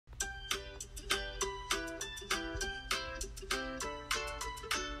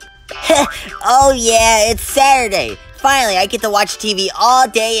Oh yeah, it's Saturday. Finally, I get to watch TV all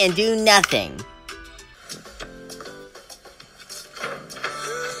day and do nothing.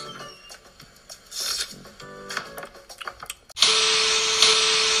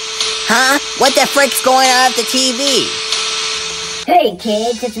 Huh? What the frick's going on at the TV? Hey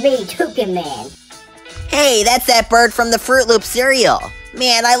kids, it's me, Toucan Man. Hey, that's that bird from the Fruit Loop cereal.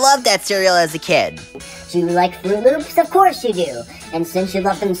 Man, I loved that cereal as a kid. Do you like Fruit Loops? Of course you do. And since you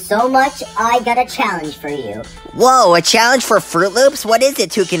love them so much, I got a challenge for you. Whoa, a challenge for Fruit Loops? What is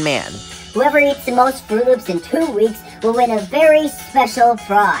it, Toucan Man? Whoever eats the most Fruit Loops in 2 weeks will win a very special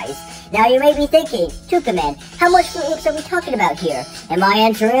prize. Now you may be thinking, Toucan Man, how much Fruit Loops are we talking about here? And my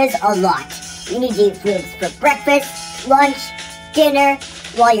answer is a lot. You need to eat Fruit Loops for breakfast, lunch, dinner,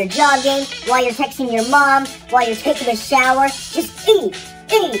 while you're jogging, while you're texting your mom, while you're taking a shower. Just eat,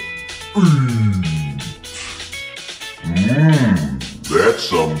 eat. That's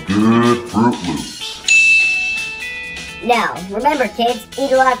some good Fruit Loops. Now, remember kids,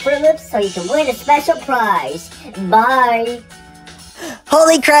 eat a lot of Fruit Loops so you can win a special prize. Bye.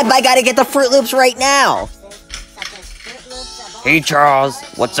 Holy crap, I gotta get the Fruit Loops right now. Hey Charles,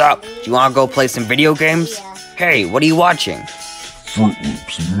 what's up? Do you wanna go play some video games? Hey, what are you watching? Fruit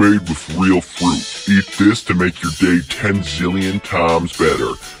Loops made with real fruit. Eat this to make your day 10 zillion times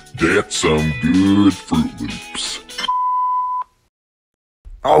better. That's some good Fruit Loops.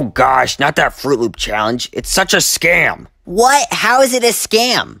 Oh gosh, not that Fruit Loop challenge. It's such a scam. What? How is it a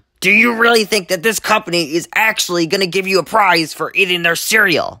scam? Do you really think that this company is actually gonna give you a prize for eating their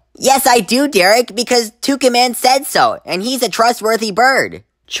cereal? Yes, I do, Derick, because Toucan Man said so, and he's a trustworthy bird.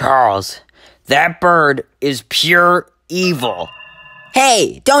 Charles, that bird is pure evil.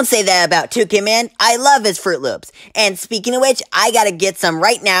 Hey, don't say that about Toucan Man. I love his Fruit Loops. And speaking of which, I gotta get some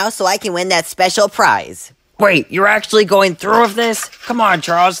right now so I can win that special prize. Wait, you're actually going through with this? Come on,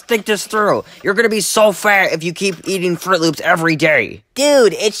 Charles, think this through. You're gonna be so fat if you keep eating Fruit Loops every day.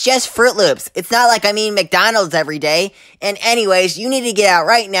 Dude, it's just Fruit Loops. It's not like I'm eating McDonald's every day. And anyways, you need to get out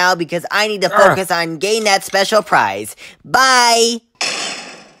right now because I need to focus on getting that special prize. Bye!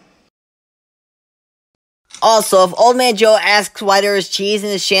 Also, if Old Man Joe asks why there is cheese in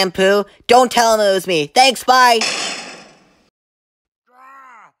his shampoo, don't tell him it was me. Thanks, bye!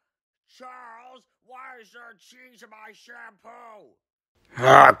 Charles, why is there cheese in my shampoo?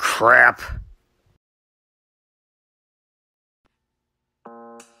 Ah, crap.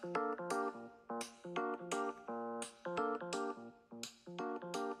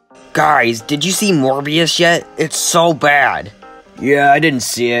 Guys, did you see Morbius yet? It's so bad. Yeah, I didn't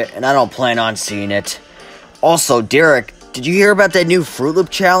see it, and I don't plan on seeing it. Also, Derick, did you hear about that new Fruit Loop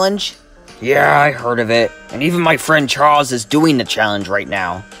challenge? Yeah, I heard of it, and even my friend Charles is doing the challenge right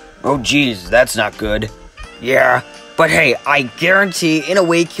now. Oh geez, that's not good. Yeah, but hey, I guarantee in a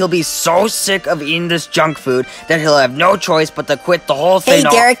week he'll be so sick of eating this junk food that he'll have no choice but to quit the whole thing.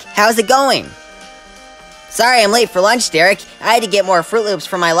 Hey Derick, how's it going? Sorry I'm late for lunch, Derick. I had to get more Fruit Loops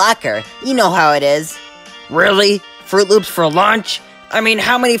from my locker. You know how it is. Really? Fruit Loops for lunch? I mean,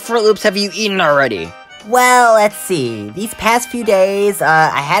 how many Fruit Loops have you eaten already? Well, let's see. These past few days, I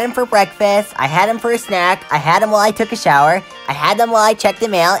had them for breakfast, I had them for a snack, I had them while I took a shower, I had them while I checked the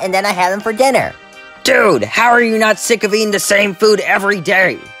mail, and then I had them for dinner. Dude, how are you not sick of eating the same food every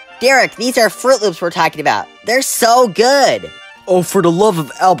day? Derick, these are Fruit Loops we're talking about. They're so good. Oh, for the love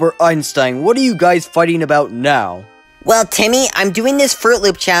of Albert Einstein, what are you guys fighting about now? Well, Timmy, I'm doing this Fruit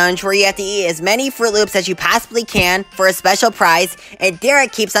Loop challenge where you have to eat as many Fruit Loops as you possibly can for a special prize, and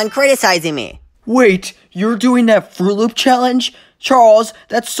Derick keeps on criticizing me. Wait, you're doing that Fruit Loop challenge? Charles,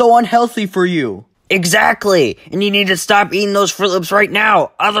 that's so unhealthy for you. Exactly, and you need to stop eating those Fruit Loops right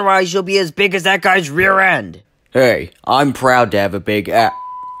now, otherwise you'll be as big as that guy's rear end. Hey, I'm proud to have a big ass.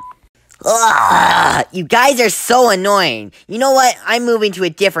 Ugh, you guys are so annoying. You know what? I'm moving to a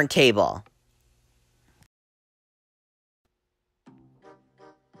different table.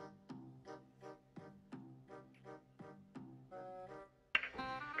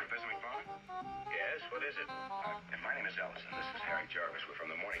 Yes, what is it? My name is Ellison. This is Harry Jarvis. We're from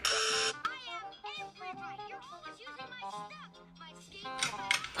the morning.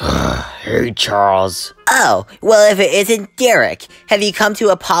 Hey, Charles. Oh, well, if it isn't Derick, have you come to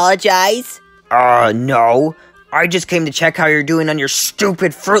apologize? No. I just came to check how you're doing on your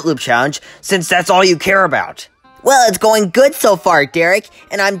stupid Fruit Loop challenge, since that's all you care about. Well, it's going good so far, Derick,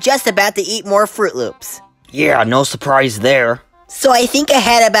 and I'm just about to eat more Fruit Loops. Yeah, no surprise there. So I think I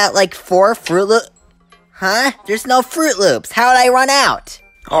had about like 4 Fruit Loops. Huh? There's no Fruit Loops. How did I run out?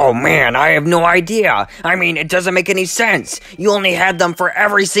 Oh man, I have no idea. I mean, it doesn't make any sense. You only had them for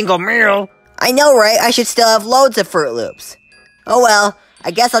every single meal. I know, right? I should still have loads of Fruit Loops. Oh well,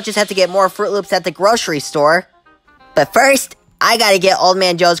 I guess I'll just have to get more Fruit Loops at the grocery store. But first, I gotta get Old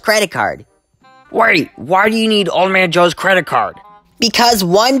Man Joe's credit card. Wait, why do you need Old Man Joe's credit card? Because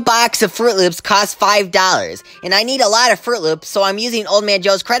one box of Fruit Loops costs $5, and I need a lot of Fruit Loops, so I'm using Old Man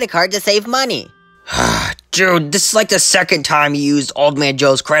Joe's credit card to save money. Dude, this is like the second time you used Old Man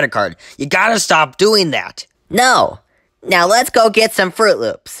Joe's credit card. You gotta stop doing that. No. Now let's go get some Fruit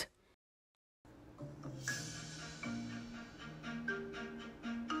Loops.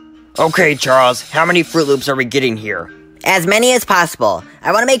 Okay, Charles, how many Fruit Loops are we getting here? As many as possible.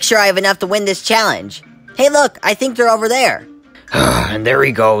 I want to make sure I have enough to win this challenge. Hey look, I think they're over there. And there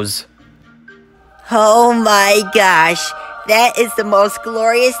he goes. Oh my gosh. That is the most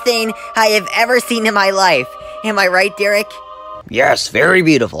glorious thing I have ever seen in my life. Am I right, Derick? Yes, very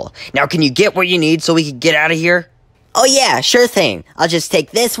beautiful. Now can you get what you need so we can get out of here? Oh yeah, sure thing. I'll just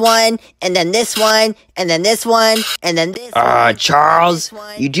take this one, and then this one, and then this one, and then this one. Charles,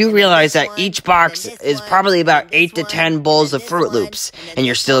 you do realize that each box is probably about 8 to 10 bowls of Fruit Loops, and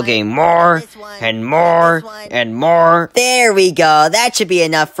you're still getting more, and more, and more. There we go. That should be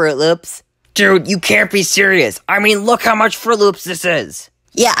enough Fruit Loops. Dude, you can't be serious. I mean, look how much Fruit Loops this is.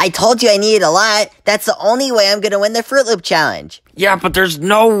 Yeah, I told you I needed a lot. That's the only way I'm gonna win the Fruit Loop challenge. Yeah, but there's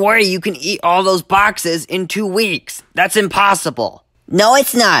no way you can eat all those boxes in 2 weeks. That's impossible. No,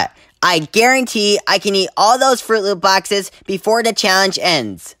 it's not. I guarantee I can eat all those Fruit Loop boxes before the challenge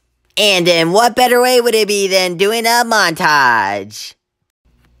ends. And in what better way would it be than doing a montage?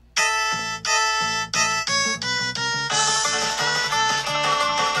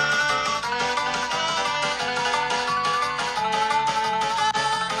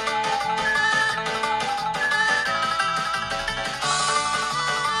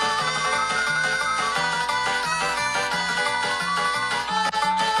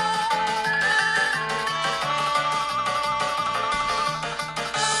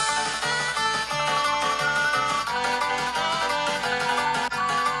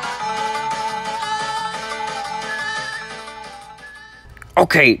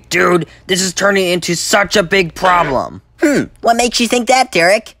 Okay, dude, this is turning into such a big problem. What makes you think that,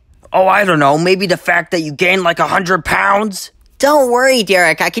 Derick? Oh, I don't know, maybe the fact that you gained like 100 pounds? Don't worry,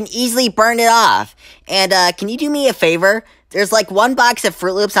 Derick, I can easily burn it off. And, can you do me a favor? There's like one box of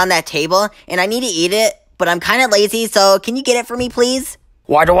Fruit Loops on that table, and I need to eat it, but I'm kinda lazy, so can you get it for me, please?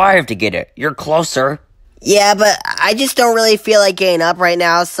 Why do I have to get it? You're closer. Yeah, but I just don't really feel like getting up right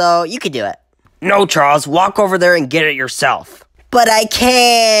now, so you could do it. No, Charles, walk over there and get it yourself. But I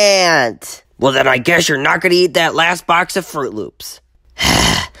can't. Well, then I guess you're not gonna eat that last box of Fruit Loops.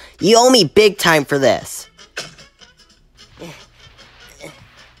 You owe me big time for this.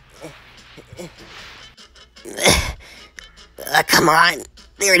 Come on.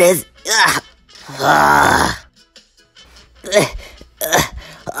 There it is.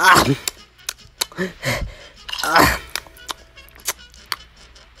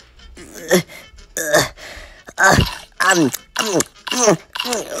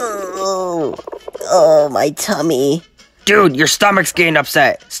 Oh, my tummy. Dude, your stomach's getting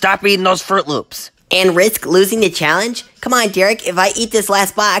upset. Stop eating those Fruit Loops. And risk losing the challenge? Come on, Derick, if I eat this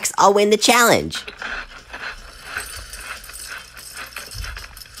last box, I'll win the challenge.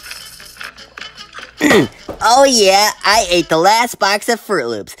 Oh yeah, I ate the last box of Fruit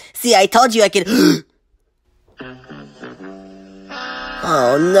Loops. See, I told you I could...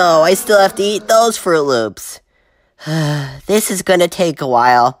 Oh no, I still have to eat those Fruit Loops. This is gonna take a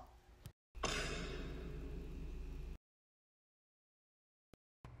while.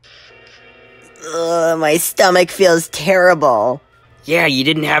 My stomach feels terrible. Yeah, you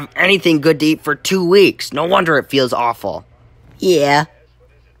didn't have anything good to eat for 2 weeks. No wonder it feels awful. Yeah.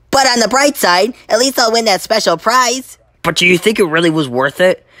 But on the bright side, at least I'll win that special prize. But do you think it really was worth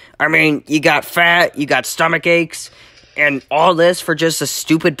it? I mean, you got fat, you got stomach aches, and all this for just a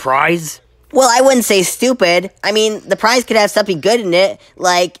stupid prize? Well, I wouldn't say stupid. I mean, the prize could have something good in it,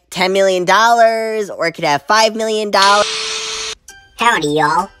 like $10 million, or it could have $5 million. Howdy,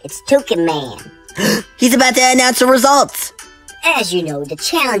 y'all. It's Toucan Man. He's about to announce the results. As you know, the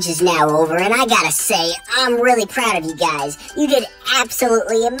challenge is now over, and I gotta say, I'm really proud of you guys. You did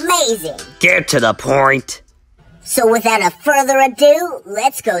absolutely amazing. Get to the point. So without a further ado,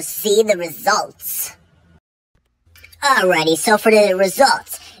 let's go see the results. Alrighty, so for the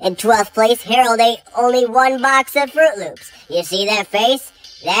results. In 12th place, Harold ate only one box of Fruit Loops. You see that face?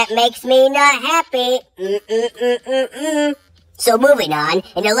 That makes me not happy. So moving on,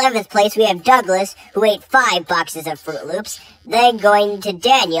 in 11th place we have Douglas, who ate 5 boxes of Fruit Loops. Then going to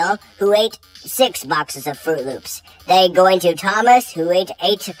Daniel, who ate 6 boxes of Fruit Loops. Then going to Thomas, who ate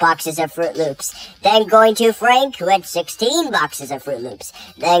 8 boxes of Fruit Loops. Then going to Frank, who had 16 boxes of Fruit Loops.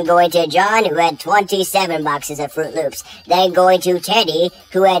 Then going to John, who had 27 boxes of Fruit Loops. Then going to Teddy,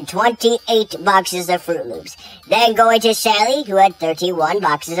 who had 28 boxes of Fruit Loops. Then going to Sally, who had 31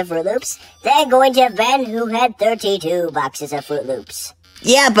 boxes of Fruit Loops. Then going to Ben, who had 32 boxes of Fruit Loops.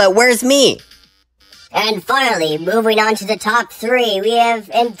 Yeah, but where's me? And finally, moving on to the top 3, we have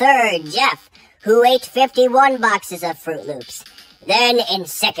in third, Jeff, who ate 51 boxes of Fruit Loops. Then in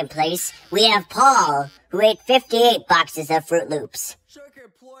second place, we have Paul, who ate 58 boxes of Fruit Loops.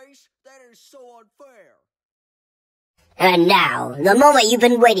 Second place? That is so unfair. And now, the moment you've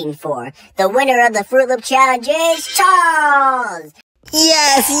been waiting for. The winner of the Fruit Loop Challenge is Charles!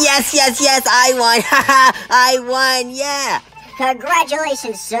 Yes, I won. Haha, I won, yeah.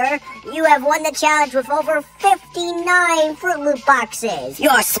 Congratulations, sir. You have won the challenge with over 59 Fruit Loop boxes.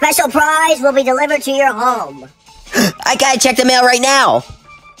 Your special prize will be delivered to your home. I gotta check the mail right now.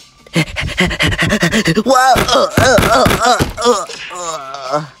 Whoa.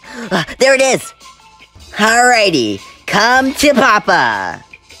 There it is. Alrighty, come to Papa.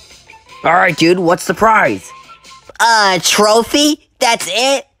 Alright, dude, what's the prize? Trophy? That's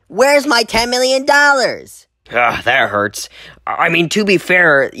it? Where's my $10 million? That hurts. I mean, to be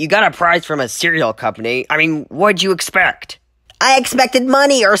fair, you got a prize from a cereal company. I mean, what'd you expect? I expected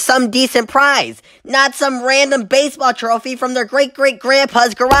money or some decent prize, not some random baseball trophy from their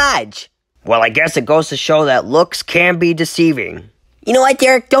great-great-grandpa's garage. Well, I guess it goes to show that looks can be deceiving. You know what,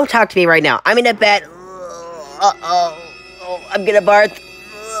 Derick? Don't talk to me right now. I'm in a bed. I'm gonna barf.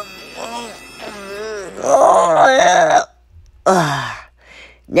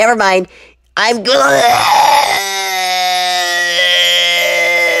 Never mind. I'm good.